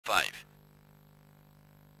5.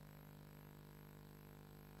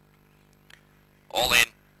 All in.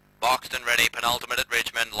 Boxed and ready. Penultimate at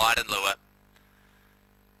Richmond. Light and lure.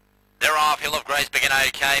 They're off. Hill of Grace began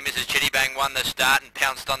okay. Mrs. Chitty Bang won the start and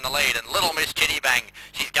pounced on the lead. And Little Miss Chitty Bang,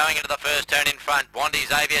 she's going into the first turn in front. Wandy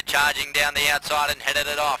Xavier charging down the outside and headed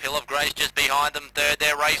it off. Hill of Grace just behind them. Third,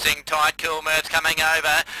 they're racing tight. Cool Merv's coming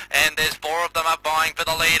over. And there's 4 of them up vying for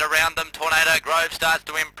the lead. Around them, Tornado Grove starts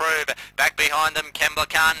to improve. Back behind them, Kembla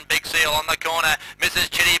Khan, Big Seal on the corner. Mrs.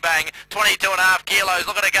 Chitty Bang, 22.5 kilos.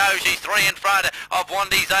 Look at her go. She's 3 in front of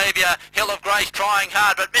Wandy Xavier. Hill of Grace trying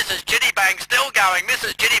hard, but Mrs. Chitty Bang still going.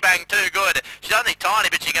 Mrs. Chitty Bang too good. She's only tiny,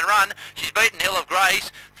 but she can run. She's beaten Hill of Grace.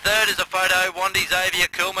 Third is a photo, Wandy Xavier,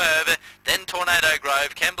 Cool Merv, then Tornado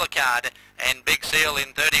Grove, Kembla Card, and Big Seal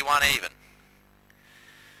in 31 even.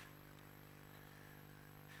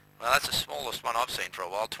 Well, that's the smallest one I've seen for a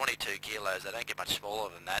while, 22 kilos. They don't get much smaller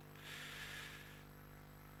than that.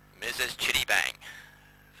 Mrs. Chitty Bang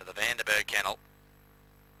for the Vanderberg Kennel.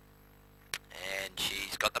 And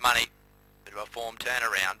she's got the money. Bit of a form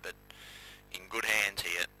turnaround, but in good hands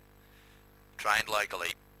here. Trained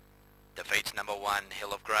locally. Defeats number 1,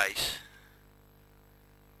 Hill of Grace.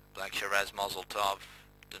 Black Shiraz Mazel Tov.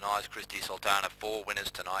 Denies Christy Sultana 4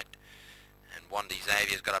 winners tonight. And Wandy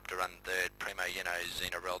Xavier's got up to run third. Primo Uno,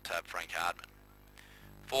 Zena Reltab, Frank Hardman.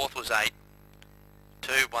 Fourth was 8.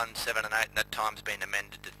 2, 1, 7 and 8, and that time's been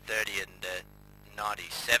amended to 30 and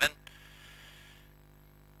 97.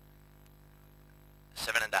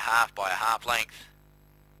 7.5 by a half length.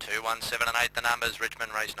 2, 1, 7 and 8 the numbers,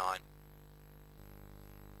 Richmond race 9.